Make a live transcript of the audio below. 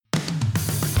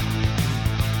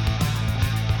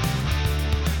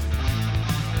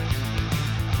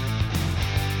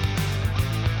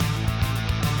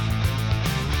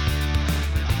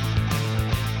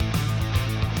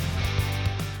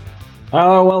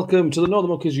Welcome to the Northern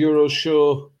Monkeys Euro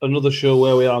show, another show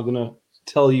where we are going to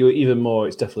tell you even more.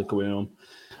 It's definitely coming home.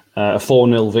 A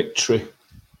 4-0 victory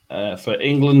for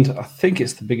England. I think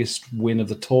it's the biggest win of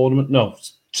the tournament. No,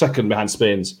 second behind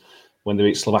Spain's when they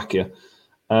beat Slovakia.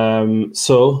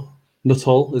 So,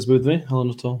 Nuttall is with me. Hello,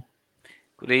 Nuttall.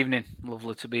 Good evening.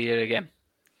 Lovely to be here again.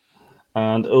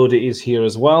 And Odie is here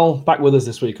as well. Back with us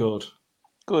this week, Ode.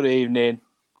 Good evening.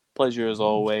 Pleasure as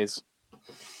always.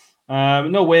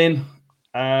 No, Wayne,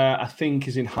 I think,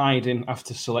 is in hiding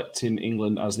after selecting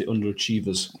England as the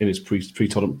underachievers in his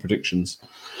pre-tournament predictions.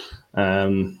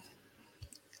 I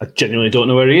genuinely don't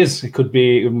know where he is. It could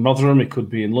be in Rotherham, it could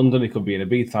be in London, it could be in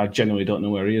Ibiza. I genuinely don't know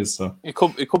where he is. So it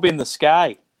could be in the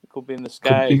sky. It could be in the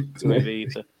sky.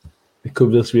 It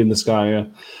could just be in the sky.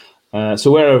 Yeah.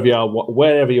 So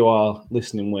wherever you are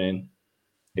listening, Wayne,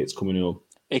 it's coming up.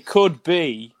 It could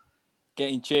be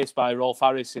getting chased by Rolf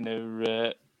Harris in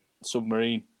a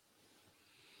submarine.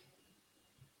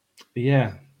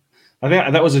 Yeah. I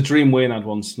think that was a dream Wayne had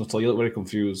once, Nuttall. You look very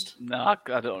confused. No,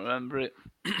 I don't remember it.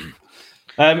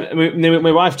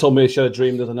 My wife told me she had a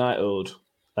dream the other night, Ode,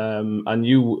 and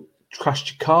you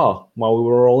crashed your car while we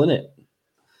were all in it.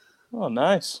 Oh,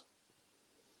 nice.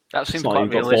 That seems quite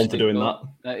realistic. Doing that.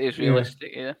 That is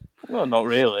realistic, yeah. Well, not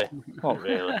really. Not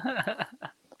really.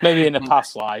 Maybe in a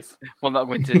past life. We'll not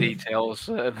go into details.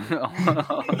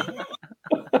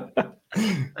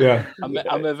 Yeah.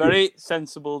 I'm a very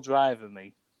sensible driver,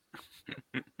 me.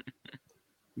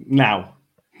 Now.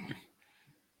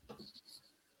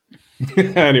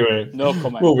 Anyway, no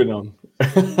comment. Moving on.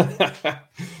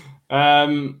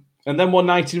 And then one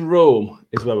night in Rome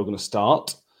is where we're going to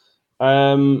start.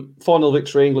 4-0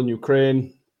 victory, England,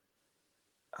 Ukraine.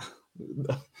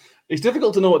 It's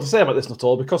difficult to know what to say about this, not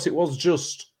all, because it was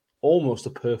just almost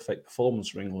a perfect performance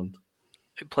for England.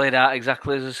 It played out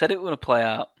exactly as I said it was going to play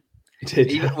out. It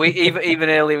did. Even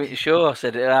earlier in the show, I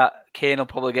said Kane will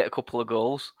probably get a couple of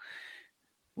goals.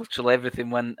 Literally everything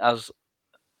went as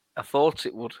I thought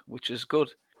it would, which is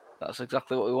good. That's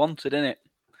exactly what we wanted, isn't it?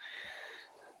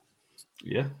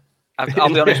 Yeah.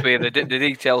 I'll be honest with you, the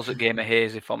details of the game are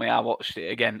hazy for me. I watched it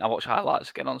again. I watched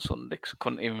highlights again on Sunday because I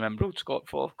couldn't even remember who scored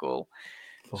fourth goal.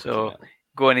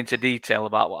 Going into detail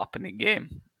about what happened in the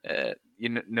game,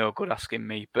 no good asking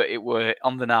me. But it were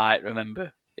on the night.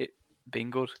 Remember it being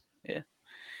good, yeah,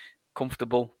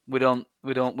 comfortable. We don't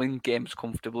win games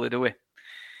comfortably, do we?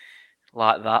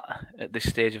 Like that at this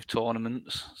stage of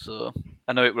tournaments. So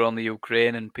I know it were only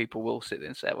Ukraine, and people will sit there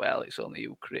and say, "Well, it's only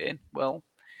Ukraine." Well.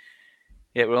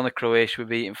 Yeah, it were only Croatia we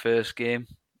beat in first game.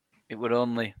 It were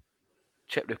only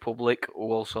Czech Republic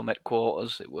who also met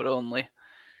quarters. It were only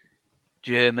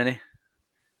Germany.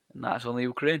 And that's only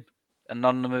Ukraine. And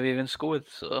none of them have even scored,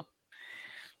 so...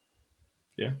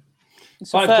 Yeah.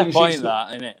 It's a fair point, that,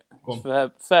 isn't it?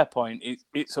 Fair point.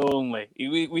 It's only...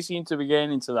 We seem to be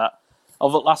getting into that.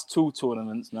 Of the last two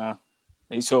tournaments now.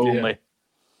 It's only... Yeah.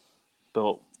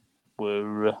 But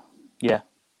we're...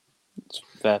 It's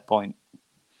a fair point.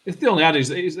 It's the only adage.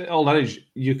 It's the old adage.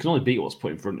 You can only beat what's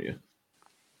put in front of you.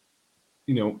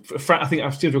 You know, I think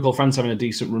I've seen recall France having a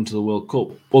decent run to the World Cup,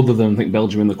 other than I think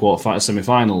Belgium in the quarterfinals,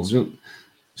 semi-finals.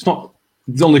 It's not.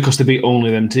 It's only because they beat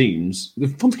only them teams.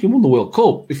 They've won the World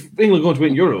Cup. If England going to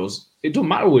win Euros, it doesn't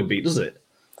matter who we beat, does it?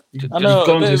 I know.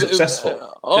 Going to be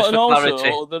successful.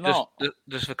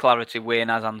 Just for clarity, Wayne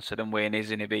has answered, and Wayne is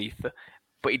in Ibiza,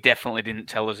 but he definitely didn't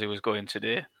tell us he was going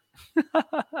today.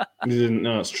 He didn't.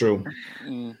 No, that's true.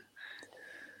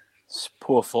 It's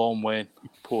poor form, Wayne.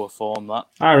 Poor form, that.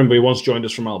 I remember he once joined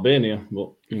us from Albania,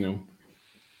 but, the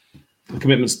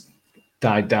commitments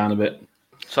died down a bit.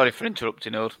 Sorry for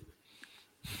interrupting, Ode.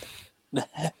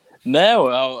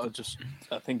 No,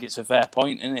 I think it's a fair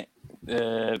point, isn't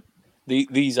it?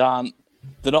 These aren't...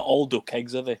 They're not all duck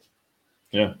eggs, are they?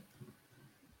 Yeah.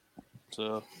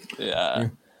 So,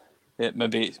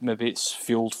 maybe it's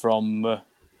fueled from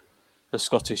the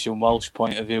Scottish and Welsh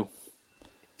point of view.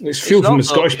 It's fueled from the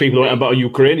Scottish people who went about a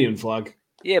Ukrainian flag.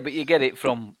 Yeah, but you get it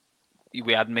from...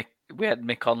 We had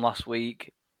Mick on last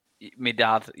week. My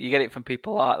dad. You get it from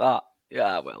people like that.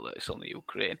 Yeah, well, it's only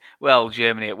Ukraine. Well,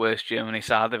 Germany at worst, Germany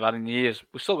side they've had in years.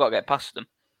 We've still got to get past them.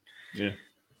 Yeah.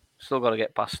 Still got to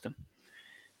get past them.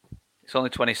 It's only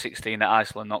 2016 that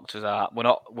Iceland knocked us out. We're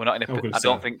not in a... I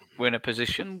don't think we're in a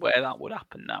position where that would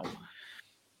happen now.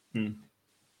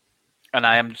 And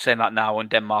I am saying that now, and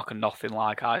Denmark are nothing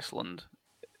like Iceland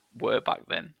were back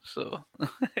then. So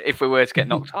if we were to get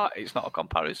knocked out, it's not a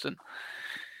comparison.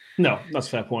 No, that's a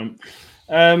fair point.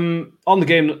 On the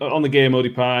game,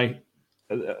 Odie,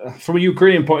 from a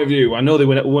Ukrainian point of view, I know they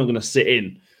weren't going to sit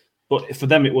in, but for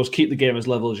them it was keep the game as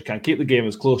level as you can, keep the game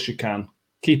as close as you can,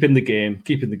 keeping the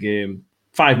game.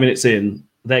 5 minutes in,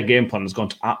 their game plan has gone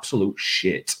to absolute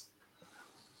shit.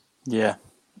 Yeah,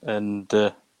 and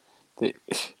they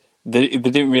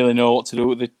didn't really know what to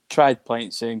do. They tried playing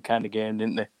the same kind of game,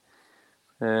 didn't they?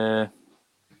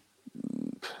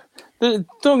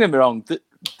 Don't get me wrong,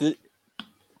 they're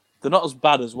not as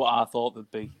bad as what I thought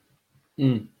they'd be.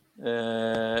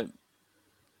 They're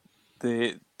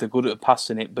good at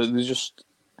passing it, but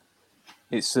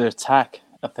it's their attack,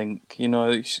 I think.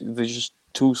 They're just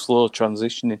too slow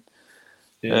transitioning.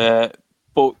 Yeah.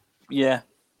 But yeah,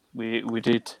 we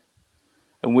did,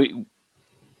 and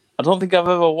I don't think I've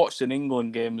ever watched an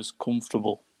England game as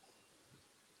comfortable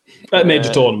at a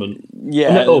major tournament.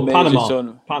 Yeah, Panama.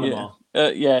 Tournament. Panama.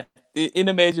 Yeah, in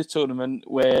a major tournament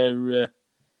where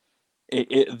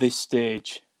at this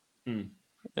stage,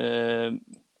 it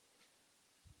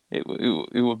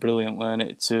was brilliant, weren't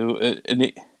it?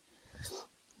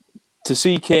 To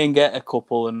see Kane get a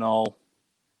couple and all.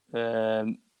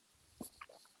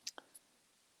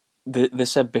 They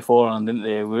said beforehand, didn't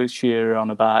they? We were cheering on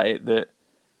about it that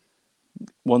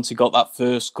once he got that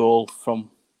first goal from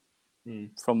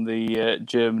the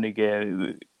Germany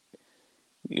game,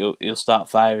 he'll start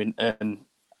firing, and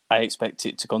I expect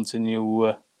it to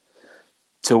continue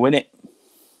to win it.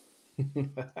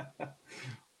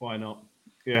 Why not?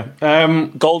 Yeah.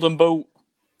 Golden boot.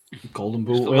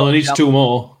 Well, he needs 2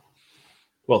 more.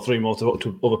 Well, 3 more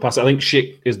to overpass it. I think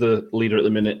Schick is the leader at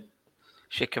the minute.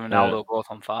 Schick and Ronaldo both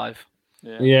on 5.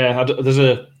 Yeah, there's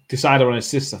a decider on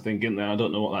assists, I think, isn't there? I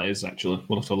don't know what that is, actually.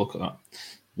 We'll have to look at that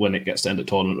when it gets to end of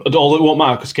tournament. Although it won't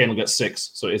matter because Kane will get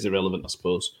 6, so it is irrelevant, I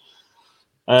suppose.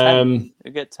 10.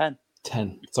 You get 10.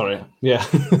 10. Sorry. Yeah.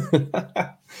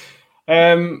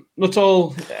 Not all.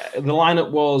 The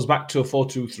lineup was back to a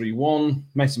 4-2-3-1.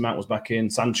 Mason Mount was back in.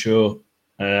 Sancho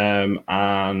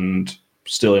and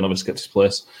Sterling obviously kept his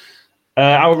place.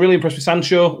 I was really impressed with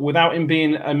Sancho. Without him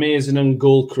being amazing and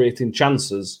goal-creating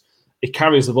chances, he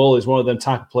carries the ball. He's one of them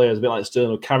type of players, a bit like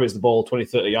Sterling, who carries the ball 20,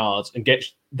 30 yards and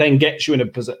gets you in a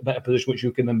better position, which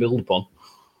you can then build upon.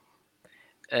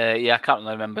 I can't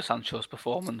really remember Sancho's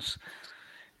performance.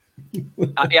 He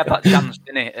had that chance,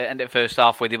 didn't he, at the end of the first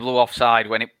half where they blew offside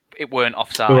when it weren't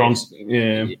offside.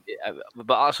 Yeah.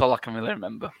 But that's all I can really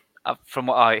remember. From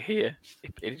what I hear, he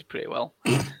did pretty well.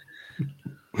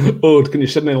 Can you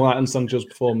shed any light on Sancho's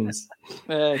performance?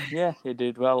 Yeah, he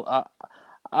did well.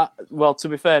 Well, to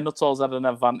be fair, Nuttall's had an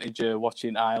advantage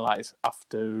watching highlights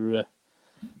after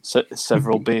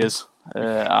several beers.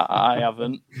 I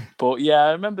haven't. But yeah,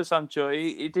 I remember Sancho.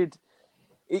 He did.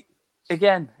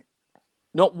 Again,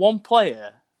 not one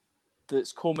player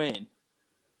that's come in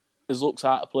has looked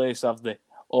out of place, have they?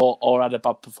 Or had a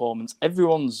bad performance.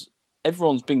 Everyone's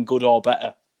been good or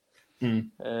better.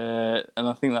 And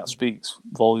I think that speaks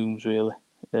volumes, really,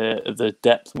 of the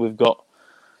depth we've got.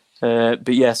 But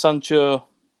yeah, Sancho,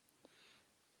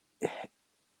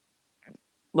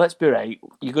 let's be right,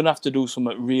 you're going to have to do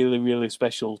something really, really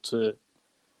special to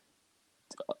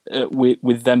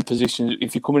with them positions.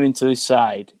 If you're coming into this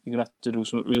side, you're going to have to do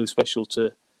something really special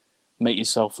to make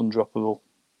yourself undroppable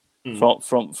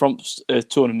from a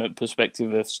tournament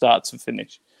perspective of start to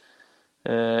finish.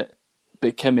 But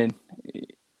he came in,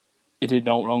 he did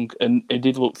no wrong, and it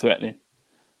did look threatening.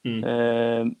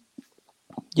 I'd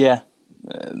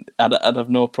have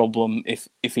no problem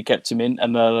if he kept him in,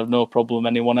 and I'd have no problem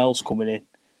anyone else coming in.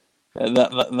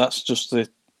 That's just the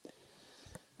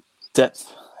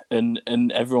depth,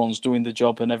 and everyone's doing the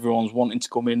job, and everyone's wanting to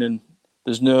come in, and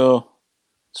there's no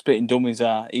spitting dummies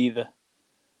there either.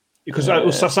 Because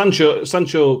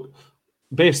Sancho,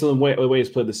 based on the way he's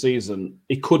played this season,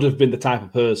 he could have been the type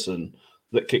of person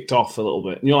that kicked off a little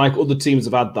bit. Like other teams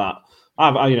have had that.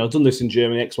 I've done this in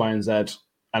Germany, X, Y, and Z,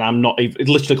 and I'm not. It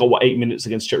literally got 8 minutes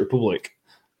against Czech Republic,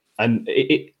 and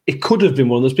it could have been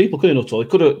one of those people. Couldn't it? It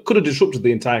could have disrupted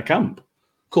the entire camp.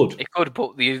 It could,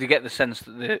 but you get the sense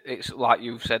that it's like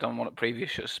you've said on one of the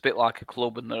previous shows. It's a bit like a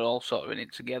club, and they're all sort of in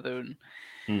it together,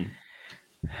 and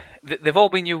they've all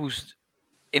been used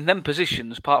in them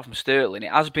positions. Apart from Sterling,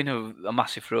 it has been a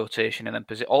massive rotation in them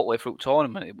positions all the way through the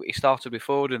tournament. He started with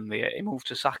Foden, he moved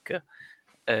to Saka.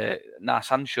 Now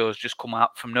Sancho's just come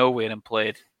out from nowhere and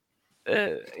played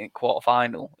in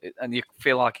quarter-final, and you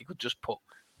feel like he could just put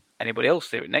anybody else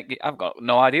there. I've got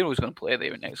no idea who's going to play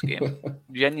there in next game.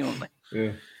 Genuinely.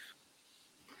 Yeah.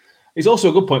 It's also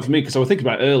a good point for me because I was thinking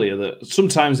about earlier that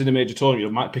sometimes in a major tournament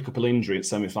you might pick up an injury at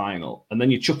semi-final, and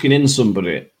then you're chucking in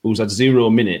somebody who's had 0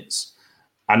 minutes,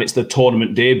 and it's the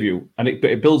tournament debut, and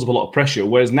it builds up a lot of pressure.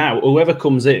 Whereas now, whoever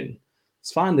comes in,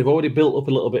 it's fine. They've already built up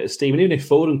a little bit of steam, and even if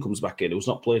Foden comes back in, who's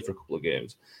not played for a couple of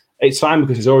games, it's fine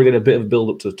because he's already had a bit of a build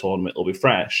up to the tournament. It'll be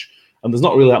fresh, and there's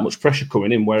not really that much pressure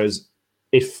coming in. Whereas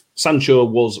if Sancho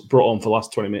was brought on for the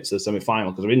last 20 minutes of the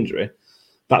semi-final because of injury,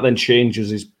 that then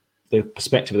changes the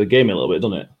perspective of the game a little bit,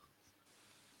 doesn't it?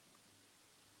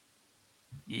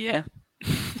 Yeah.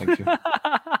 Thank you.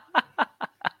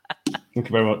 Thank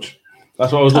you very much.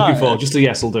 That's what I was looking for. Just a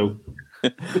yes will do.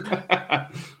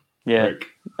 Yeah,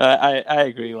 I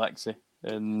agree, Lexi.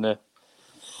 And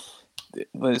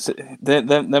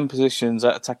them positions,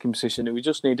 that attacking position, we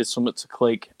just needed something to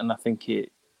click, and I think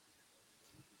it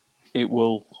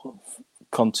will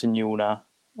continue now.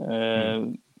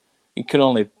 You can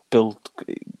only build,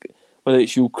 whether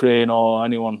it's Ukraine or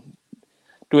anyone,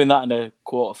 doing that in a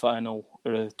quarter-final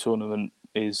or a tournament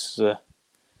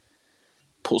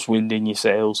puts wind in your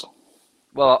sails.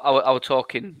 Well, I was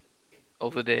talking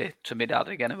other day to my dad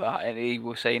again about it, and he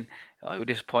was saying he was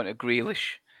disappointed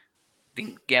Grealish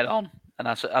didn't get on, and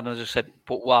I just said,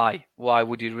 but why? Why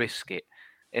would you risk it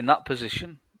in that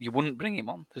position? You wouldn't bring him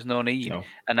on. There's no need. No.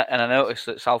 And I noticed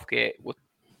that Southgate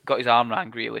got his arm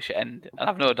around Grealish at end, and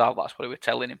I've no doubt that's what he was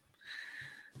telling him.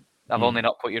 I've only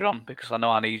not put you on because I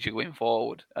know I need you going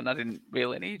forward, and I didn't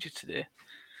really need you today.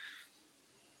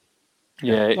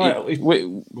 Yeah,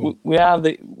 we are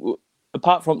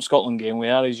apart from Scotland game, we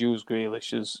always use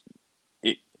Grealish as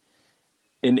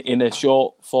in a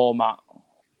short format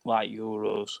like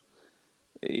Euros.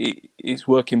 It's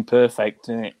working perfect,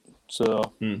 isn't it?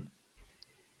 So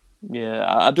yeah,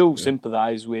 I do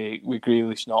sympathise with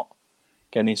Grealish not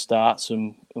getting starts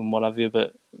and what have you,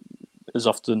 but as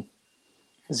often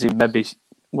as he maybe,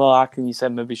 how can you say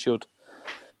maybe should?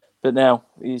 But now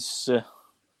he's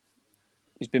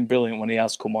been brilliant when he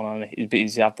has come on, and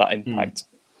he's had that impact.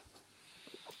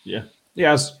 Yeah, he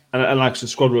has. And like the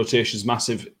squad rotation is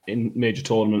massive in major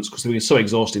tournaments because they've been so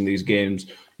exhausting these games.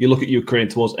 You look at Ukraine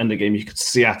towards the end of the game, you could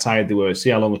see how tired they were,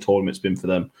 see how long the tournament's been for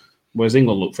them. Whereas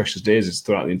England look fresh as daisies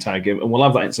throughout the entire game. And we'll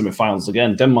have that in semi-finals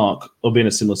again. Denmark will be in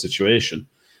a similar situation.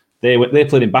 They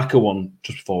played in Baku one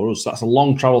just before us. So that's a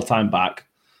long travel time back.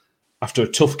 After a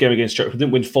tough game against Czech, they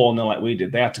didn't win 4-0 like we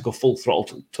did. They had to go full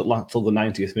throttle till the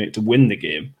 90th minute to win the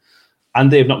game.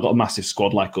 And they've not got a massive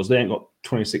squad like us. They ain't got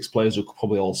 26 players who could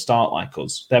probably all start like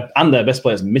us. Their best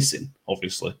players missing,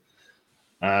 obviously.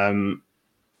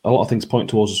 A lot of things point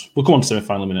towards us. We'll come on to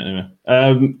semi-final in a minute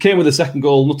anyway. Kane with the second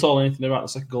goal. Not all anything about the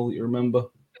second goal that you remember?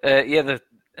 The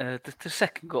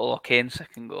second goal or Kane's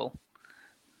second goal?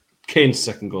 Kane's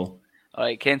second goal. All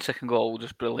right, Kane's second goal was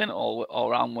just brilliant all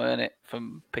around, weren't it?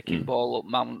 From picking ball up,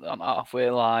 man on halfway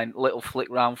line, little flick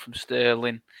round from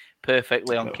Sterling,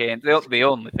 perfectly on Kane. The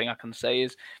only thing I can say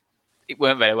is it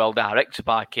weren't very well directed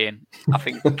by Kane. I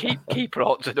think the keeper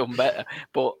ought to have done better.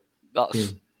 But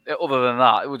that's other than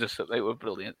that, it was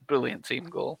brilliant team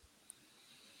goal.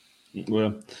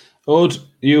 Well, Ode,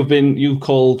 you've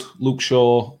called Luke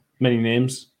Shaw many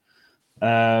names.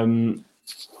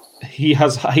 He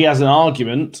has an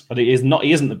argument that he isn't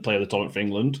the player of the tournament for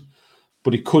England,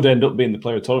 but he could end up being the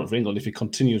player of the tournament for England if he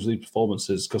continues these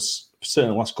performances, because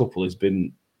certainly the last couple he's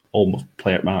been almost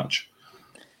player at match.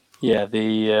 Yeah,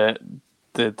 the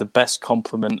best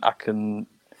compliment I can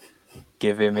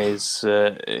give him is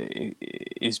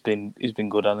he's been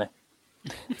good, hasn't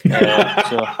he?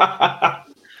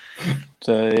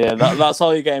 So yeah, that's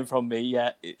all you're getting from me.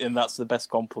 Yeah, and that's the best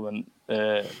compliment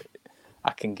I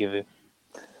can give him.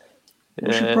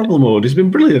 What's your problem, Ode? He's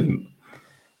been brilliant.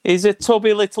 He's a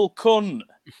tubby little cunt.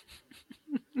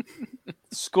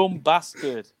 Scum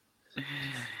bastard.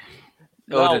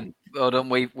 Odin,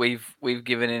 we've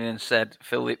given in and said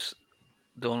Phillips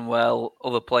done well.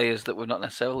 Other players that we've not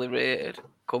necessarily rated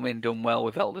come in, done well.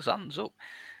 We've held his hands up.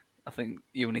 I think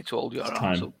you need to hold your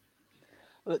hands up.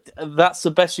 That's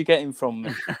the best you're getting from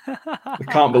me. I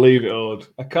can't believe it, Ode.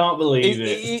 I can't believe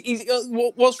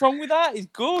it. What's wrong with that? He's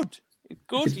good.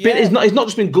 He's not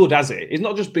just been good, has it? He's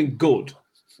not just been good.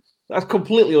 That's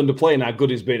completely underplaying how good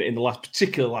he's been in the last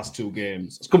two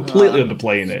games. It's completely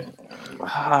underplaying it.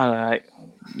 All right.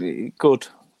 Good.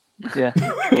 Yeah.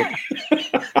 Good.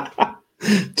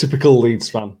 Typical Leeds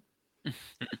fan.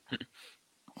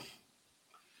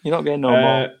 You're not getting no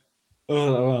more.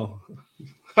 Oh,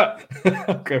 well.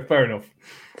 Okay, fair enough.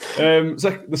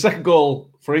 The second goal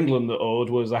for England that Ode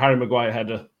was a Harry Maguire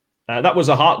header. That was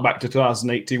a hark back to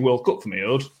 2018 World Cup for me,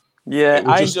 Ode. Yeah,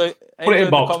 I enjoy put it in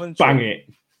box, bang it.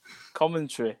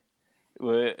 Commentary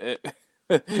when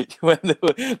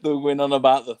they went on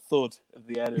about the thud of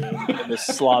the header and the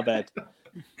slab head.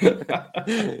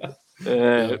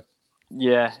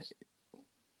 Yeah,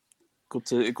 good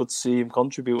to see him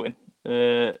contributing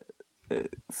with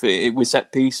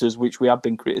set pieces, which we have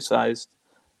been criticised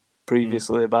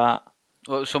previously about.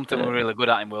 Well, it was something we were really good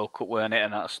at in World Cup, weren't it?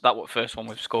 And that was the first one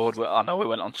we've scored. I know we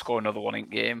went on to score another one in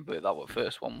game, but that was the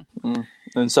first one.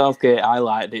 And Southgate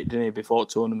highlighted it, didn't he, before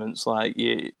tournaments? Like,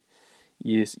 you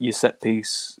set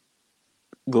piece,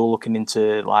 go looking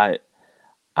into, like,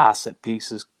 our set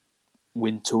pieces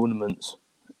win tournaments,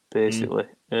 basically.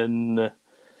 And,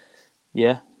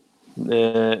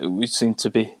 we seem to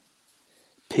be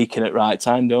peaking at right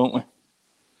time, don't we?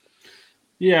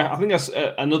 Yeah, I think that's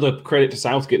another credit to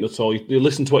Southgate. Not all. You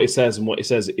listen to what he says, and what he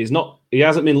says is not. He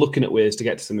hasn't been looking at ways to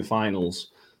get to semi-finals.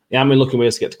 He hasn't been looking at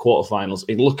ways to get to quarterfinals.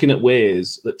 He's looking at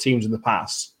ways that teams in the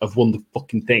past have won the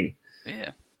fucking thing.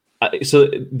 Yeah.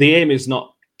 So the aim is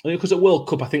not because at World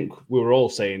Cup, I think we were all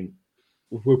saying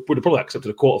we would have probably accepted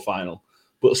a quarterfinal,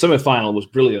 but the semi-final was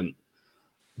brilliant.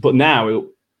 But now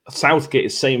Southgate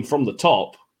is saying from the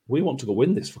top, we want to go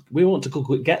win this. We want to go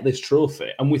get this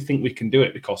trophy, and we think we can do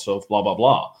it because of blah, blah,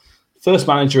 blah. First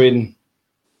manager in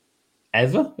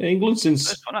ever in England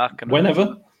since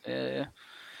whenever. Yeah.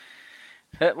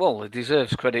 Well, he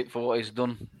deserves credit for what he's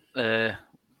done.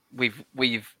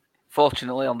 We've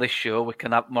fortunately on this show we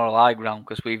can have moral high ground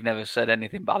because we've never said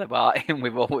anything bad about him.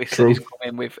 We've always said he's come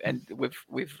in with, and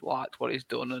we've liked what he's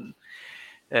done,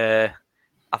 and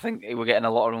I think he was getting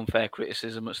a lot of unfair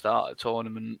criticism at the start of the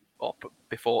tournament or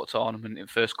before the tournament in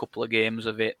the first couple of games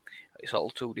of it. It's all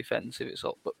too defensive.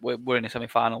 But we're in a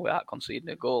semi-final without conceding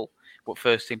a goal. But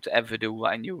first team to ever do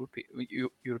that in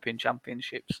European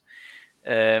Championships.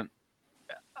 There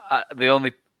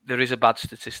is a bad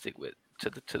statistic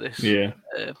to this. Yeah.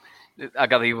 I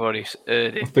gather you've already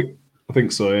heard it. I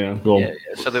think so. Yeah. Go on. Yeah.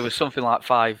 So there was something like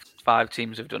five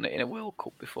teams have done it in a World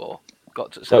Cup before.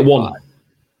 Got to say one.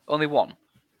 Only one.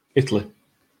 Italy.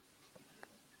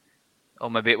 Or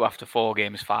maybe after 4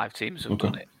 games, 5 teams have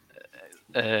done it.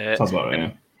 Sounds about right,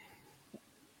 yeah.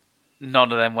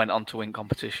 None of them went on to win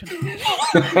competition.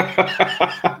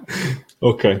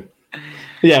 Okay.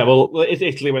 Yeah, well,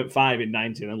 Italy went 5 in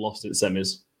 19 and lost in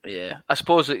semis. Yeah. I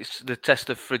suppose it's the test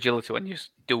of fragility when you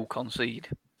do concede.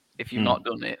 If you've not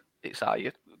done it, it's how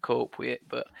you cope with it.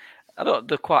 But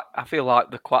I feel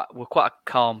like we're quite a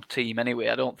calm team anyway.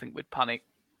 I don't think we'd panic.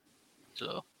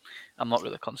 So I'm not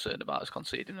really concerned about us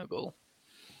conceding a goal.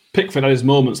 Pickford had his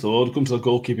moments, though. Ode. Come to the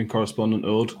goalkeeping correspondent,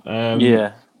 Ode.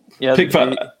 Yeah.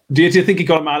 Pickford, do you think he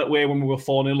got him out of the way when we were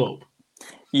 4-0 up?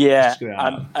 Yeah,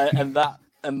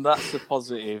 and that's the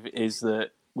positive is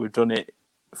that we've done it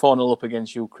 4-0 up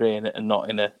against Ukraine and not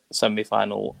in a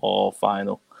semi-final or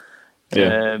final.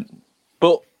 Yeah.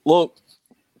 But look,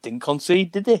 didn't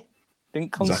concede, did he?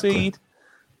 Didn't concede. Exactly.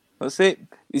 That's it.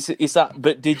 It's that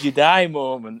 "but did you die"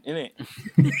 moment, isn't it?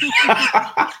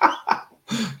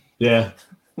 Yeah.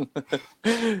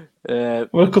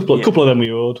 Well, a couple of them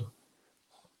we owed.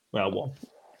 Well, one.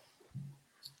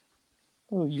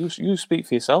 Oh, you speak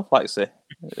for yourself, like I say.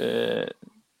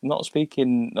 Not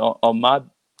speaking on my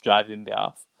driving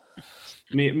behalf.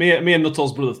 Me and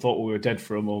Nuttall's brother thought we were dead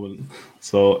for a moment.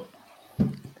 So,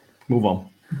 move on.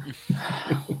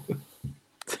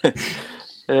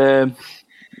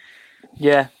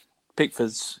 Yeah,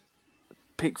 Pickford's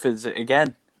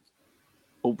again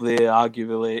up there,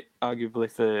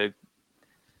 arguably for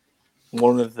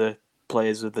one of the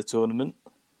players of the tournament.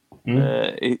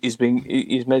 He's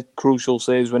made crucial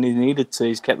saves when he needed to.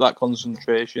 He's kept that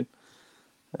concentration.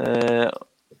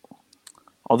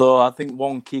 Although I think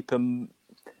one keeper, in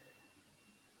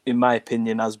my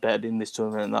opinion, has bettered in this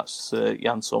tournament, and that's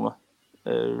Jan Sommer,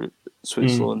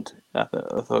 Switzerland. I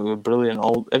thought he was brilliant.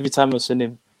 Every time I've seen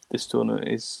him this tournament,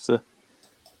 he's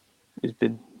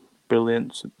been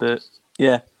brilliant. But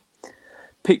yeah,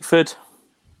 Pickford,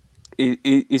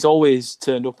 he's always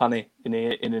turned up, hasn't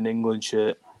he, in an England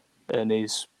shirt, and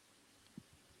he's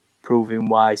proving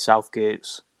why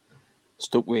Southgate's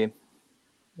stuck with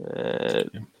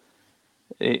him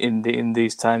in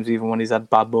these times, even when he's had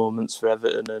bad moments for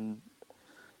Everton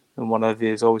and whatever.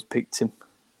 He's always picked him.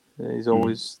 He's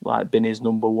always been his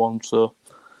number one. So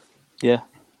yeah,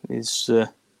 it's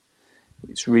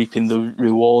reaping the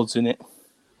rewards in it.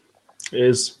 It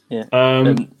is. Yeah.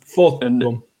 Fourth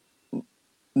and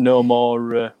no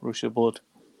more Russia blood.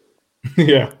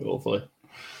 Yeah, hopefully.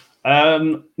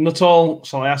 Nuttall,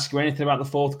 shall I ask you anything about the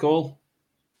fourth goal?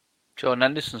 Jordan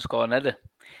Henderson scored an header.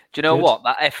 Do you know what?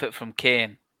 That effort from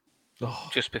Kane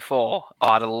just before,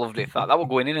 I'd have loved it. That was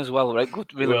going in as well, right?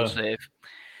 Good, really good save.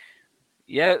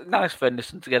 Yeah, nice for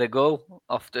Henderson to get a goal,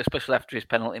 especially after his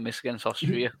penalty miss against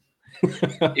Austria. You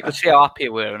could see how happy he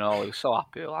were and all. He was so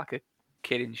happy, like a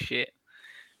kid in shit.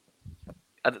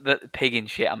 The pig in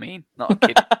shit, I mean, not a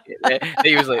kid in shit.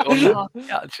 He was like, oh no,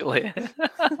 actually.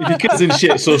 If your kid's in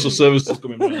shit, social services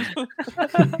coming around.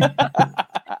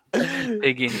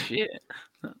 Digging shit.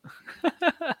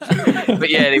 But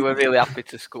yeah, they were really happy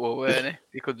to score, weren't they?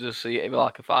 You could just see it. He was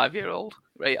like a 5-year-old,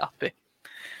 very happy.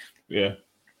 Yeah,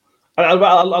 I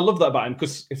love that about him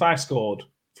because if I scored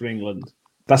for England,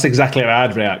 that's exactly how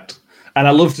I'd react. And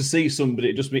I love to see somebody.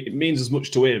 It means as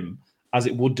much to him as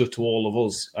it would do to all of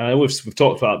us. We've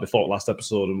talked about it before, last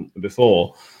episode and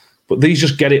before. But these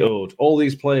just get it owed. All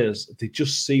these players, they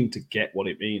just seem to get what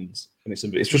it means, and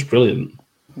it's just brilliant.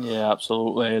 Yeah,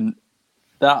 absolutely. And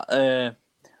that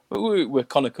we were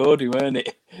Connor Cody, weren't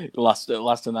it? Last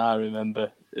and I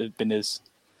remember it been his.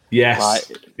 Yes. How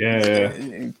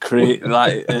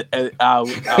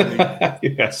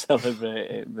we celebrate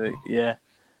it, but yeah,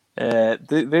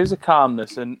 there's a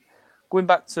calmness, and going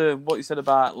back to what you said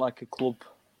about like a club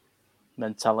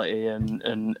mentality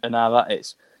and how that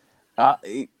is.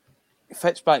 It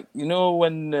fetched back,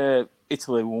 when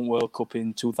Italy won World Cup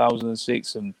in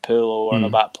 2006 and Pirlo were on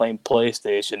about playing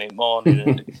PlayStation in the morning.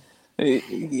 And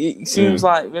it seems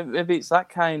like maybe it's that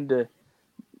kind of,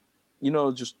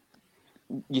 just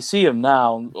you see them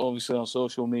now, obviously on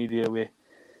social media with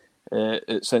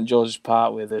at St George's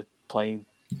Park where they're playing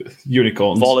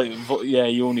unicorns,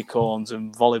 unicorns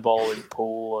and volleyball in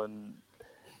pool, and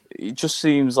it just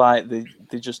seems like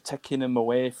they're just taking them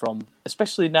away from,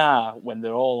 especially now when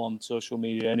they're all on social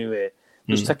media anyway,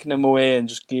 just taking them away and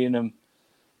just giving them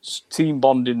team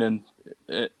bonding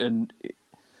and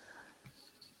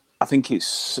I think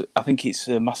it's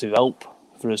a massive help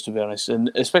for us, to be honest,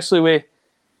 and especially with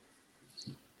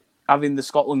having the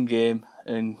Scotland game,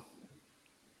 and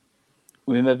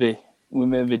we maybe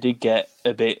did get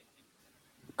a bit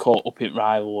caught up in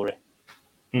rivalry.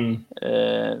 Maybe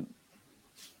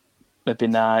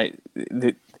now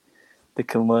they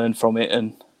can learn from it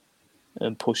and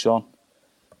push on,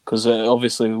 because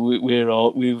obviously we've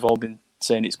all been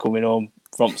saying it's coming home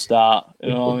from the start. You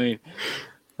know what I mean?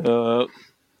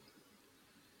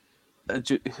 I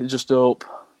just hope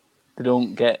they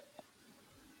don't get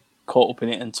caught up in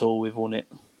it until we've won it.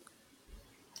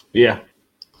 Yeah,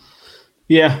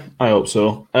 I hope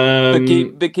so.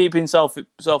 But keeping self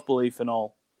belief and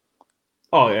all.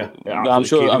 Oh yeah, I'm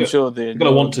sure they're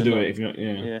gonna want to do it. If you,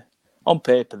 yeah. On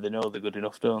paper, they know they're good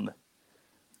enough, don't they?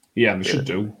 Yeah, they should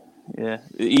do. Yeah,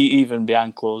 even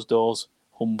behind closed doors,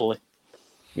 humbly.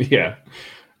 Yeah.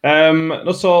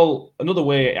 That's all. Another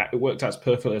way it worked out as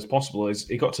perfectly as possible is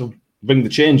he got to bring the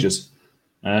changes.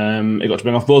 He got to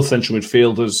bring off both central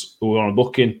midfielders who were on a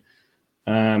booking.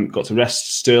 Got to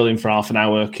rest Sterling for half an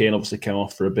hour. Kane obviously came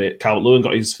off for a bit. Calvert-Lewin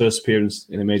got his first appearance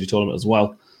in a major tournament as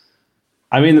well.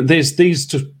 I mean, there's these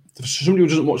two. For somebody who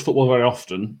doesn't watch football very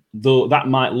often, though that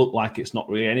might look like it's not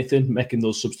really anything, making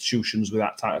those substitutions with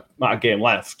that amount of game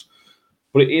left.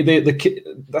 But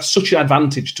that's such an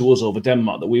advantage to us over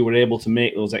Denmark that we were able to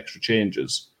make those extra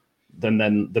changes. Then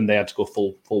they had to go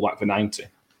full back for 90.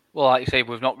 Well, like you say,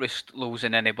 we've not risked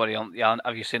losing anybody on the.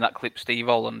 Have you seen that clip, Steve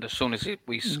Holland? As soon as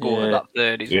we scored that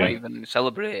third, he's not even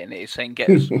celebrating it. He's saying, "Get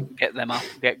them off,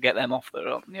 get them off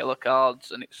their yellow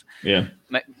cards," and it's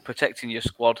protecting your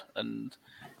squad, and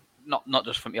not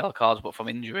just from yellow cards, but from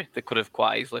injury. They could have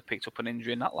quite easily picked up an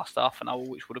injury in that last half an hour,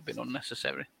 which would have been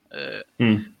unnecessary.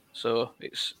 So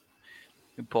it's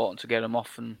important to get them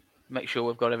off and make sure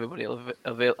we've got everybody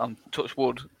available. And touch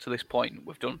wood, to this point,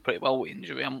 we've done pretty well with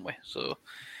injury, haven't we? So.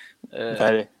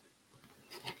 Very.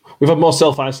 We've had more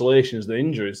self-isolations than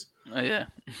injuries. Yeah.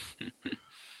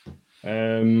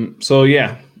 So,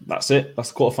 yeah, that's it.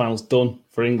 That's the quarterfinals done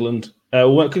for England.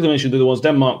 We'll quickly mention the other ones.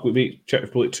 Denmark, we beat Czech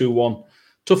Republic 2-1.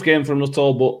 Tough game for them at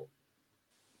all, but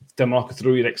Denmark are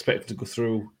through. You'd expect them to go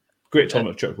through. Great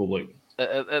tournament of Czech Republic.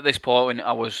 At this point, when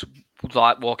I was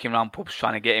like walking around pubs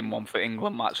trying to get in one for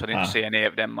England match, I didn't see any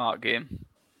of Denmark game.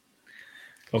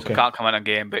 Okay. So I can't comment on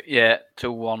game, but yeah,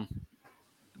 2-1.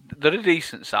 They're a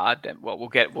decent side. Well, we'll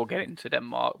get into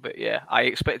Denmark, but yeah, I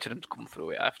expected them to come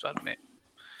through it, I have to admit.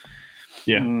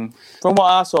 Yeah. From what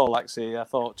I saw, Lexi, I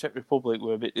thought Czech Republic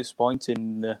were a bit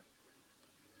disappointing.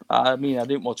 I mean, I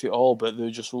didn't watch it all, but they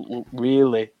just looked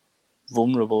really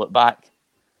vulnerable at back.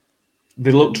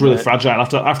 They looked really fragile.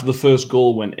 After the first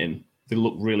goal went in, they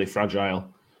looked really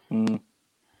fragile. And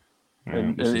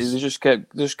they just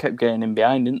kept getting in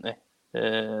behind, didn't they?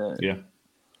 Yeah.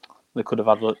 They could have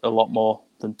had a lot more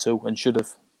than 2 and should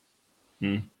have.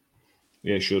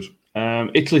 Yeah, should.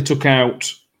 Italy took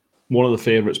out one of the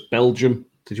favourites, Belgium.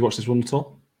 Did you watch this one at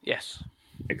all? Yes.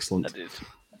 Excellent. I did.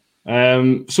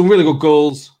 Some really good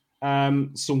goals.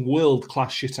 Some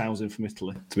world-class shithousing from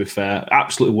Italy, to be fair.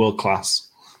 Absolutely world-class.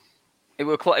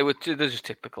 They're just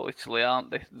typical Italy,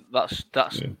 aren't they? That's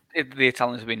the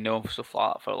Italians have been known for stuff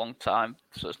like that for a long time,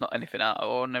 so it's not anything out of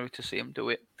ordinary to see them do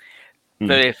it.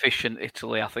 Very efficient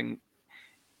Italy, I think.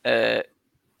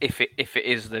 if it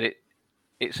is that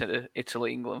it's an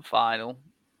Italy-England final,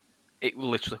 it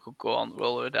literally could go on the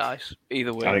roller of dice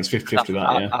either way. I think it's 50-50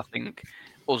 that, yeah. I think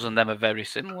us and them are very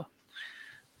similar.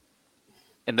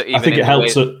 I think it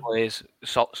helps that plays,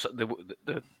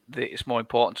 it's more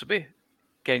important to be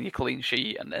getting your clean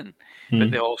sheet, and then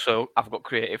but they also have got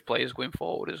creative players going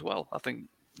forward as well. I think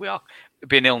we are it'd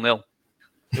be 0-0.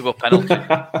 They go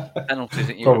penalties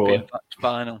in European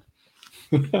final.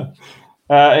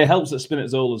 It helps that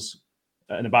Spinazzola's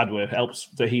in a bad way. It helps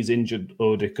that he's injured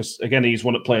Odi because again he's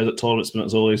one of the players at tournament.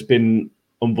 Spinazzola has been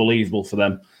unbelievable for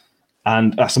them,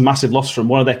 and that's a massive loss for him.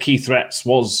 One of their key threats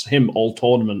was him all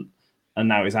tournament, and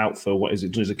now he's out for his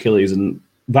Achilles, and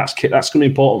that's going to be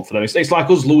important for them. It's like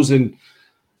us losing.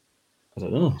 I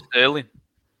don't know.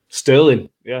 Sterling,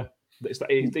 yeah. It's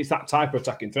that type of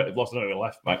attacking threat. They've lost another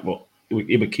left back, but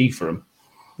it was key for him.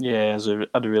 Yeah, he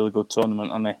had a really good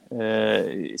tournament, hasn't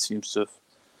he? He seems to have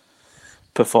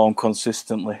performed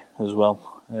consistently as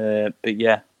well. But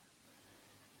yeah,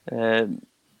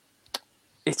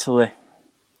 Italy.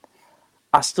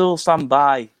 I still stand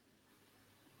by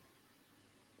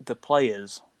the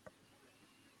players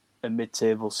in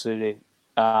mid-table Serie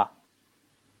A,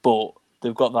 but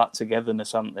they've got that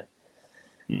togetherness, haven't they?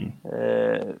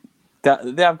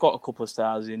 They have got a couple of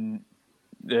stars in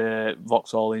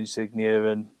Vauxhall Insignia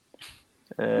and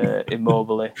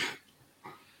Immobile.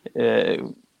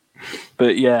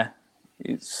 But yeah,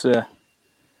 it's. I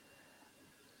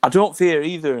don't fear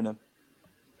either of them.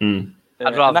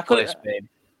 I'd rather play Spain.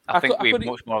 I think we have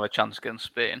much more of a chance against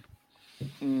Spain.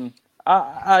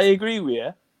 I agree with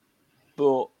you,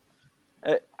 but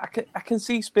I can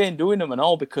see Spain doing them and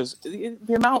all because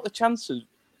the amount of chances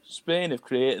Spain have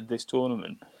created this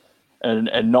tournament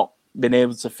and not been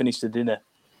able to finish the dinner.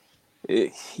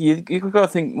 You've got to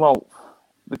think, well,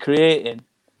 the creating,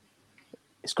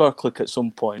 it's got to click at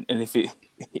some point, and if it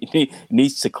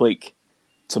needs to click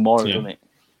tomorrow, doesn't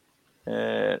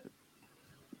it?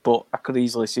 But I could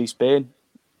easily see Spain.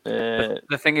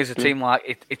 The thing is, a team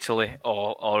like Italy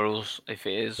or us, if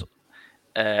it is,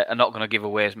 are not going to give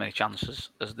away as many chances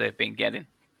as they've been getting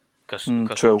because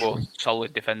they're both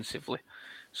solid defensively.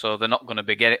 So they're not going to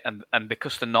be getting, and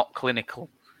because they're not clinical,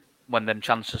 when them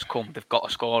chances come, they've got to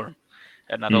score them.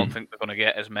 And I don't think they're going to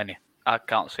get as many. I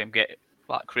can't see them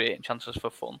creating chances for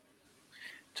fun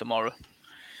tomorrow.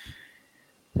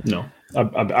 No,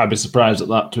 I'd be surprised at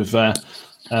that, to be fair.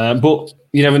 But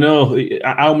you never know.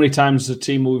 How many times as a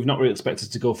team we've not really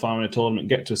expected to go far in a tournament,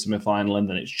 get to a semi-final, and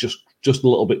then it's just a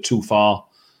little bit too far.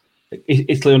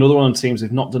 Italy, another one of the teams,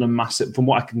 they've not done a massive, from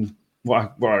what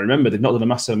I remember, they've not done a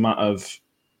massive amount of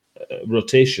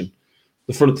rotation.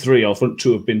 The front three or front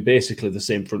two have been basically the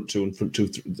same front two and front two.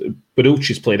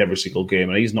 Bonucci's played every single game,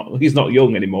 and he's not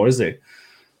young anymore, is he?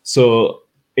 So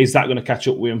is that going to catch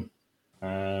up with him?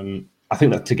 I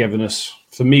think that togetherness,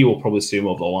 for me, will probably see him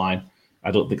over the line.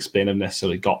 I don't think Spain have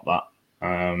necessarily got that.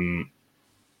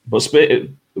 But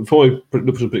Spain, before we put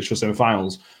up a picture for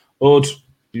semi-finals, do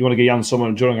you want to give Jan Sommer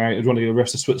and John, do you want to give the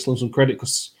rest of Switzerland some credit?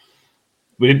 Because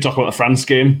we didn't talk about the France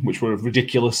game, which were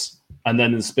ridiculous, and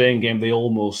then in the Spain game, they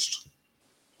almost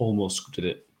did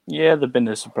it. Yeah, they've been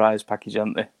a surprise package,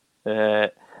 haven't they?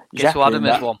 Guess who Adam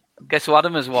has won? Guess who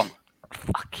Adam has won?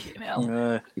 Fucking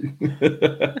hell.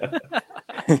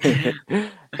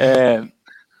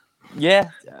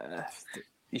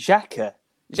 Xhaka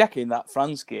in that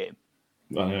France game.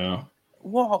 Oh, yeah.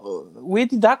 Where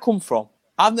did that come from?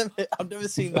 I've never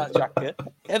seen that Xhaka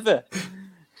ever.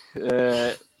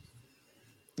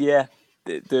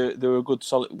 They're a good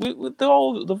solid.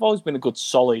 They've always been a good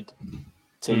solid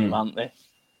team, haven't they?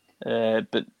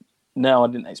 But no, I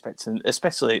didn't expect them,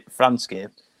 especially France game,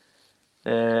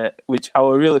 which I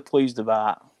was really pleased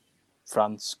about.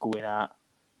 France going out.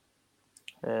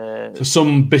 For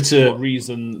some bitter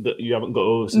reason that you haven't got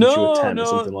over since you were 10 or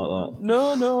something like that.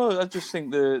 No. I just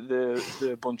think they're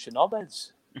a bunch of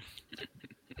knobheads.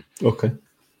 Okay.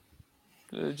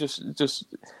 Just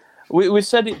we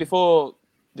said it before,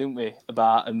 didn't we,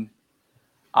 about them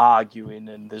arguing,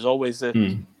 and there's always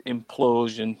an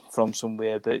implosion from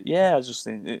somewhere. But yeah, I just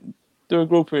think they're a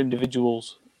group of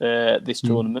individuals this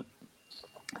tournament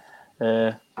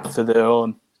for their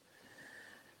own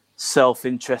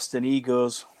self-interest and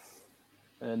egos.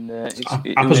 And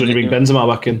happens when you bring Benzema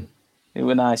back in. It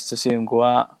was nice to see him go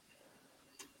out.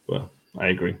 Well, I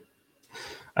agree.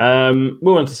 Moving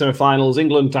on to semi-finals.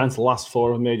 England down to the last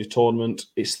four of a major tournament.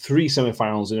 It's 3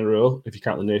 semi-finals in a row if you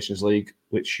count the Nations League,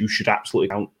 which you should absolutely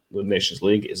count. The Nations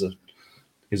League is a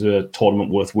tournament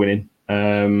worth winning.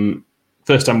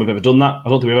 First time we've ever done that. I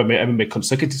don't think we've ever made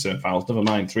consecutive semi-finals. Never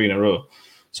mind 3 in a row.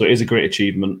 So it is a great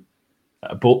achievement.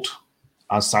 But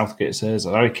as Southgate says,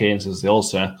 as Harry Kane says, they all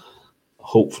say,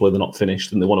 hopefully they're not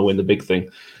finished and they want to win the big thing.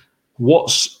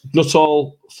 What's not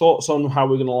all thoughts on how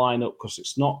we're going to line up? Because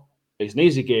it's an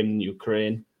easy game in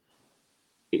Ukraine.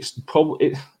 It's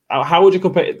probably how would you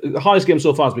compare it? The hardest game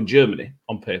so far has been Germany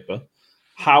on paper.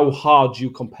 How hard do you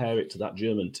compare it to that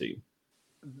German team?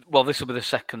 Well, this will be the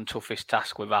second toughest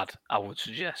task we've had, I would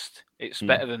suggest. It's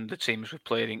better than the teams we've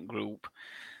played in group,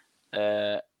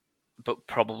 but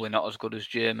probably not as good as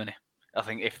Germany. I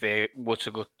think if they were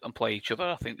to go and play each other,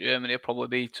 I think Germany would probably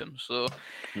beat them. So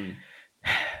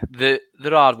they're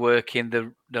hard working.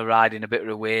 They're riding a bit of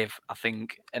a wave. I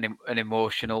think an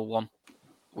emotional one,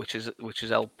 which is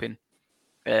helping.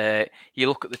 You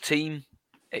look at the team;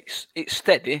 it's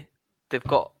steady. They've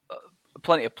got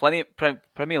plenty of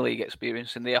Premier League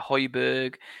experience in there.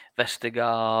 Højbjerg,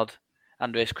 Vestergaard,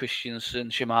 Andreas Christensen,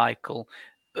 Schmeichel.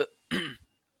 But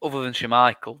other than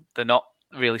Schmeichel, they're not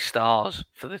really stars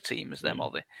for the team as them,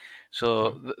 are they?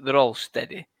 So they're all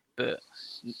steady, but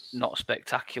not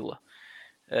spectacular.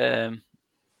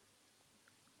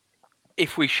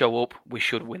 If we show up, we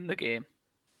should win the game.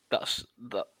 That's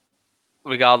that.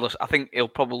 Regardless, I think he'll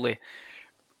probably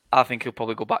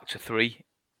go back to 3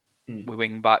 with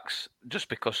wing backs, just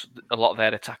because a lot of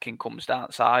their attacking comes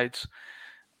down sides.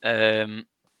 It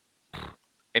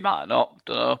might not,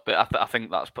 don't know, but I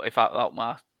think that's if I that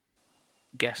my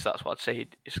guess, that's what I'd say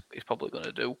he's probably going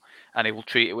to do, and he will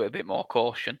treat it with a bit more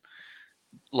caution,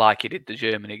 like he did the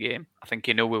Germany game. I think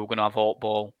he knew we were going to have hot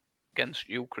ball against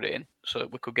Ukraine, so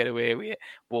we could get away with it.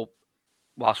 Well,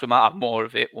 whilst we might have more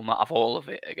of it, we'll not have all of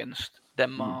it against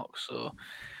Denmark. So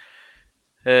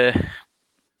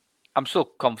I'm still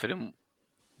confident,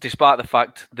 despite the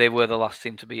fact they were the last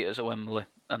team to beat us at Wembley,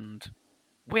 and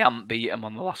we haven't beat them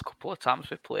on the last couple of times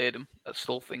we've played them. I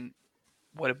still think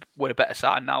we're a better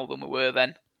side now than we were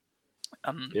then.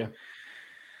 And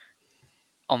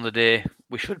on the day,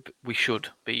 we should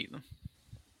beat them.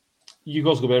 You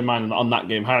guys got to bear in mind on that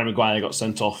game, Harry Maguire got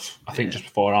sent off, I think, just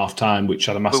before half time, which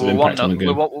had a massive impact on the game.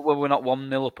 We were not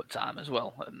 1-0 up at time as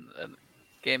well, and the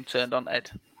game turned on head.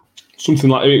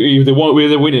 Something like either they were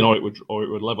winning or it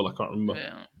would level. I can't remember.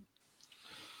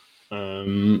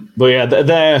 But yeah,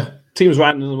 their teams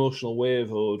riding an emotional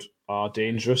wave are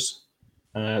dangerous.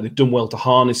 They've done well to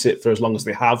harness it for as long as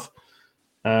they have.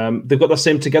 They've got the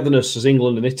same togetherness as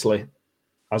England and Italy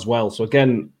as well. So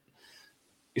again,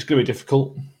 it's going to be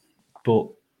difficult. But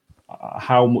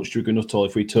how much do we go nut all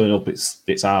if we turn up?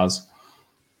 It's ours.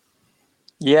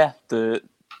 Yeah,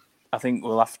 I think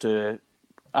we'll have to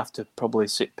probably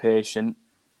sit patient,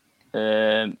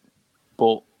 but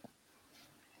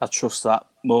I trust that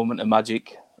moment of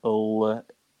magic will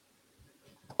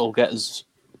get us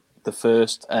the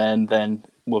first, and then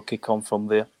we'll kick on from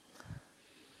there.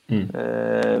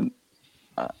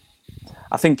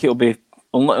 I think it'll be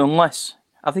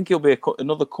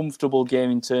another comfortable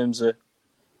game in terms of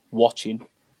watching.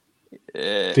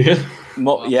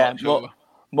 More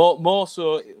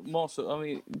so. I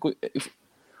mean, if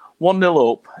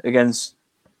 1-0 up against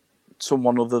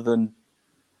someone other than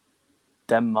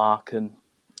Denmark and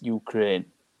Ukraine,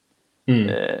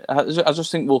 I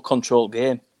just think we'll control the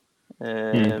game.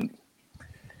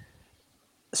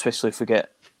 Especially if we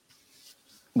get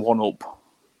 1 up,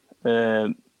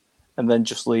 and then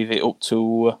just leave it up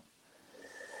to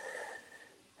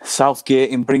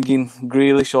Southgate in bringing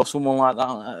Grealish or someone like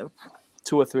that,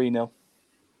 2 or 3-0.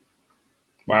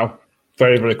 Wow,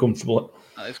 very, very comfortable.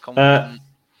 That is confident.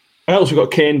 Else we've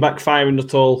got Kane back firing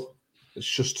at all. It's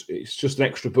just an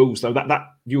extra boost. Now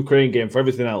that Ukraine game, for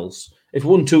everything else, if we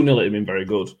won 2-0, it'd have been very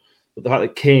good. But the fact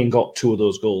that Kane got 2 of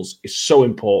those goals is so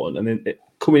important. And then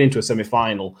coming into a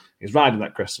semi-final, he's riding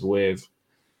that crested wave.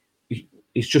 He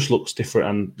just looks different,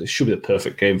 and it should be the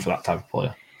perfect game for that type of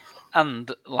player.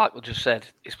 And like we just said,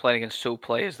 he's playing against 2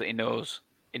 players that he knows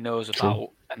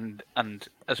about, and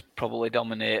has probably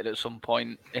dominated at some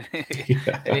point in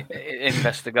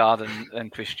Vestergaard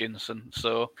and Christensen.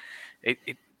 So,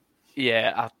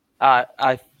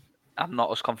 I'm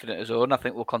not as confident as Owen. I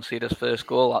think we'll concede his first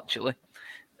goal actually,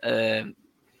 but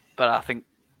I think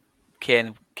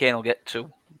Kane will get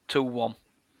 2-1.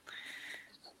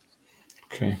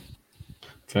 Okay,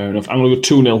 fair enough. I'm going to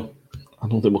go 2-0. I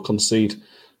don't think we'll concede.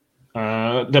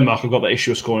 Denmark have got that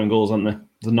issue of scoring goals, haven't they?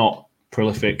 They're not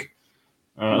prolific.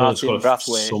 Martin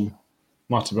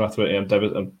Braithwaite,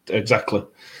 yeah, exactly.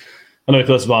 I know he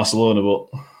plays for Barcelona, but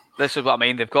this is what I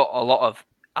mean. They've got a lot of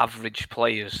average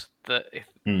players that if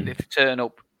they turn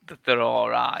up, they're all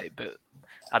right. But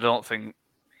I don't think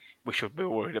we should be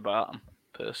worried about them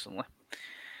personally.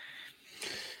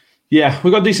 Yeah,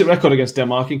 we've got a decent record against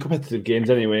Denmark in competitive games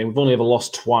anyway. We've only ever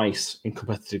lost twice in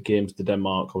competitive games to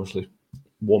Denmark, obviously.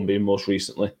 one being most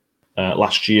recently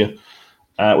last year.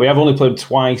 We have only played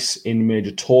twice in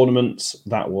major tournaments.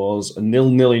 That was a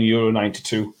 0-0 in Euro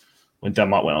 92 when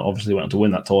Denmark went on to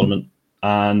win that tournament.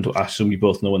 And I assume you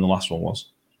both know when the last one was.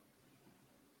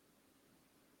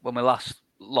 When we last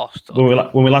lost. When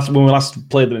we last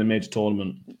played them in a major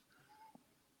tournament.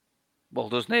 Well,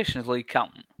 does Nations League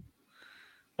count?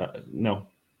 No,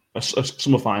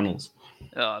 summer finals.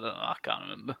 Oh, I don't know. I can't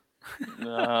remember.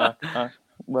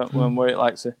 When were it,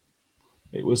 Lexi?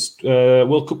 It was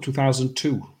World Cup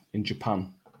 2002 in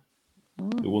Japan.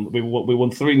 We won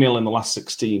 3-0 in the last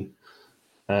 16.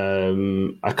 I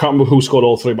can't remember who scored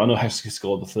all three, but I know Heskey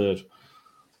scored the third.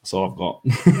 That's all I've got.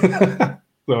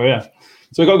 So yeah,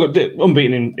 so we got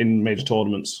unbeaten in major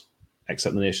tournaments,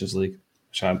 except the Nations League,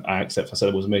 which I accept. I said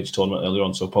it was a major tournament earlier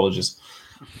on, so apologies.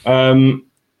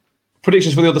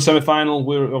 Predictions for the other semi-final.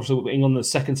 We're obviously with England in the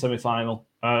second semi-final.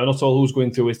 Not all who's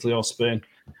going through Italy or Spain.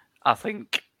 I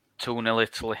think 2-0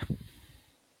 Italy.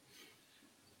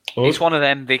 Oh. It's one of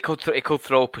them. It could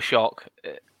throw up a shock,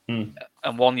 and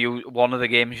one of the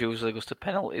games usually goes to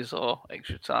penalties or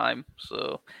extra time.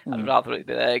 So I'd rather it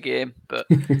be their game, but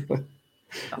I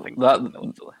think that 2-0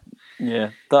 Italy.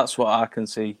 Yeah, that's what I can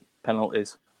see,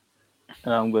 penalties,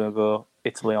 and I'm going to go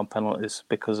Italy on penalties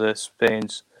because of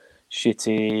Spain's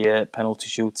shitty penalty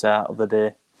shootout of the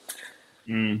day.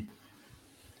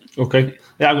 Okay,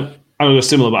 yeah, I'm going to go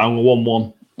similar, but I'm going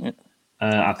 1-1. Yeah.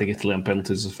 I think Italy on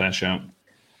penalties is a fair shout.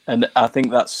 And I think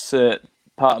that's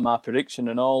part of my prediction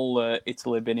and all.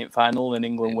 Italy being in final and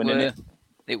England winning it.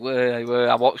 It were.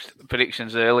 I watched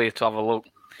predictions earlier to have a look.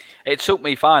 It took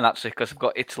me fine actually because I've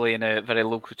got Italy in a very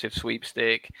lucrative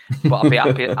sweepstake. But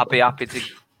I'd be happy to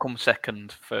come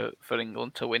second for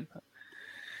England to win.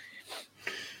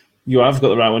 You have got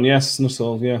the right one, yes.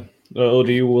 Yeah.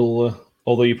 You will,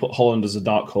 although you put Holland as a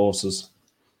dark horses,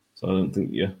 so I don't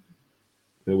think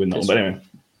they'll win that one. But anyway,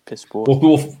 piss poor.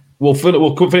 We'll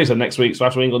finish that next week. So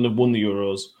after England have won the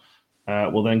Euros,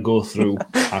 we'll then go through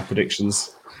our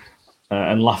predictions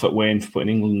and laugh at Wayne for putting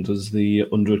England as the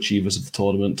underachievers of the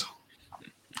tournament.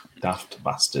 Daft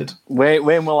bastard.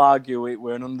 Wayne will argue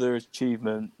we're an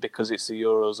underachievement because it's the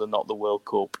Euros and not the World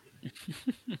Cup.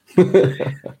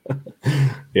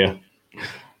 Yeah.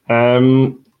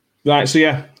 Right, so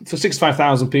yeah, for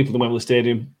 65,000 people in Wembley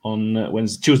Stadium on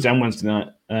Tuesday and Wednesday night.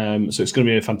 So it's going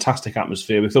to be a fantastic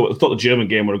atmosphere. We thought the German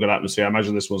game were a good atmosphere. I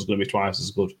imagine this one's going to be twice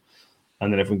as good.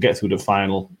 And then if we get through the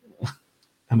final,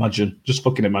 just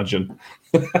fucking imagine.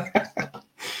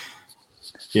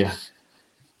 Yeah.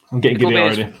 I'm getting giddy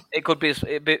already.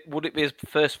 Would it be his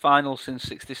first final since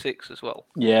 '66 as well?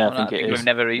 Yeah, I think it is. We've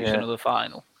never reached another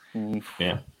final.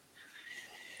 Yeah.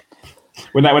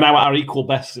 We're now at our equal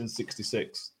best in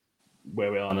 '66,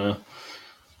 where we are now.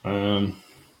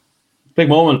 Big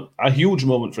moment, a huge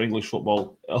moment for English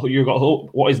football. You've got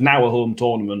what is now a home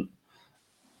tournament,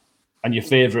 and your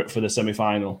favourite for the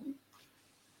semi-final.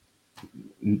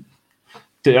 In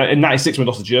 '96, we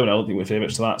lost to Germany. I don't think we're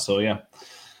favourites to that. So yeah,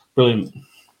 brilliant.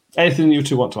 Anything you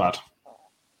two want to add?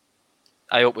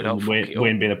 I hope we don't.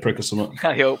 Wayne being a prick or something.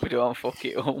 I hope we don't fuck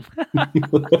it home.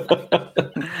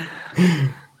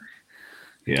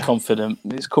 Yeah, confident.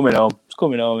 It's coming home. It's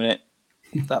coming home, innit?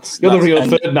 You're the real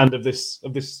Ferdinand of this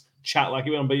chat. Like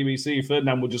you went on BBC,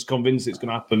 Ferdinand would just convince it's going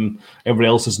to happen. Everybody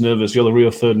else is nervous. You're the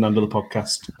real Ferdinand of the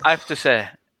podcast. I have to say,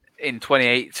 in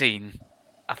 2018,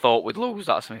 I thought we'd lose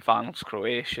that semi-final to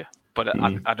Croatia, but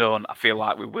I don't. I feel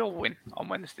like we will win on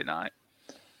Wednesday night.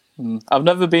 I've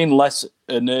never been less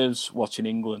nerves watching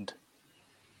England.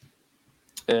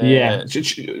 Yeah,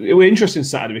 it was interesting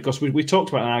Saturday because we talked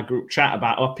about in our group chat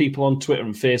about our people on Twitter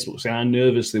and Facebook saying how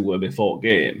nervous they were before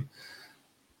game.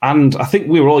 And I think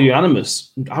we were all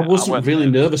unanimous. I wasn't really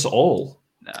nervous at all.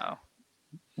 No.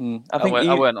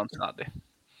 I weren't on Saturday.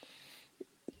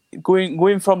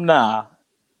 Going from now,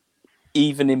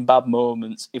 even in bad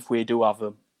moments, if we do have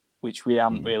them, which we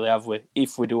haven't really, have we?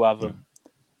 If we do have them,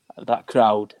 that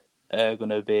crowd are going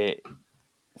to be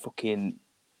fucking...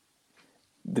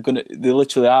 They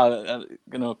literally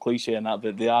are, cliche and that,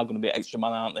 but they are going to be extra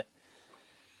man, aren't they?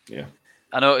 Yeah.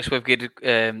 I noticed we've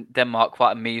given Denmark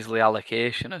quite a measly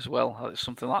allocation as well. It's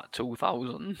something like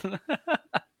 2,000.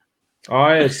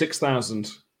 Oh, yeah,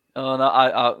 6,000. Oh no,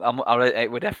 I read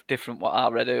it was different what I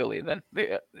read earlier. Then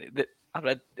I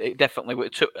read it definitely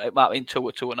with two. It might have been 2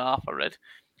 or 2.5. I read.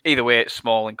 Either way, it's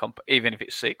small in even if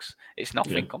it's 6, it's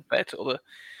nothing compared to other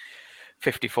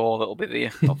 54 that'll be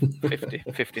there, or 50,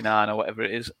 59 or whatever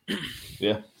it is.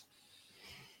 Yeah,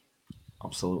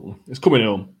 absolutely. It's coming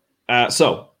home.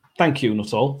 So, thank you,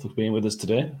 Nuttall, for being with us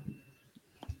today.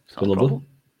 It's been lovely.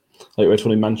 Lightweight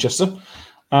one in Manchester.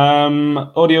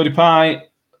 Odi Pie,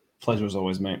 Pleasure as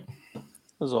always, mate.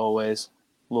 As always.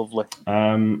 Lovely.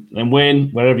 And Wayne,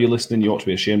 wherever you're listening, you ought to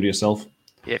be ashamed of yourself.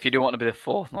 Yeah, if you do want to be the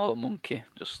fourth Northern Monkey,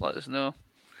 just let us know.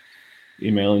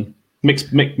 Emailing.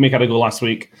 Mick had a go last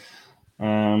week.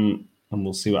 And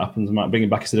we'll see what happens. Might bring him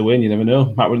back instead of Wayne, you never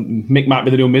know. Mick might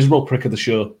be the new miserable prick of the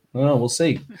show. Oh, we'll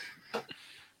see.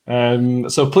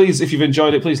 So please, if you've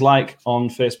enjoyed it, please like on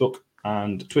Facebook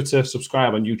and Twitter,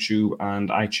 subscribe on YouTube and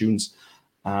iTunes,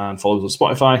 and follow us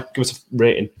on Spotify. Give us a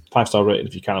rating, 5-star rating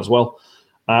if you can as well.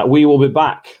 We will be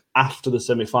back after the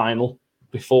semi-final,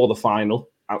 before the final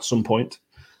at some point.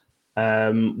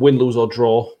 Win, lose or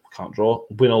draw. Can't draw.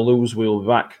 Win or lose, we will be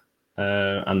back.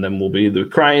 And then we'll be either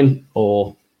crying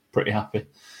or pretty happy.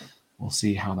 We'll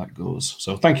see how that goes.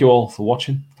 So thank you all for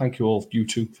watching. Thank you all, you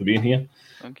two, for being here.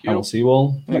 Thank you. And we'll see you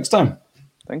all next time.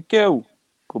 Thank you.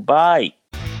 Goodbye.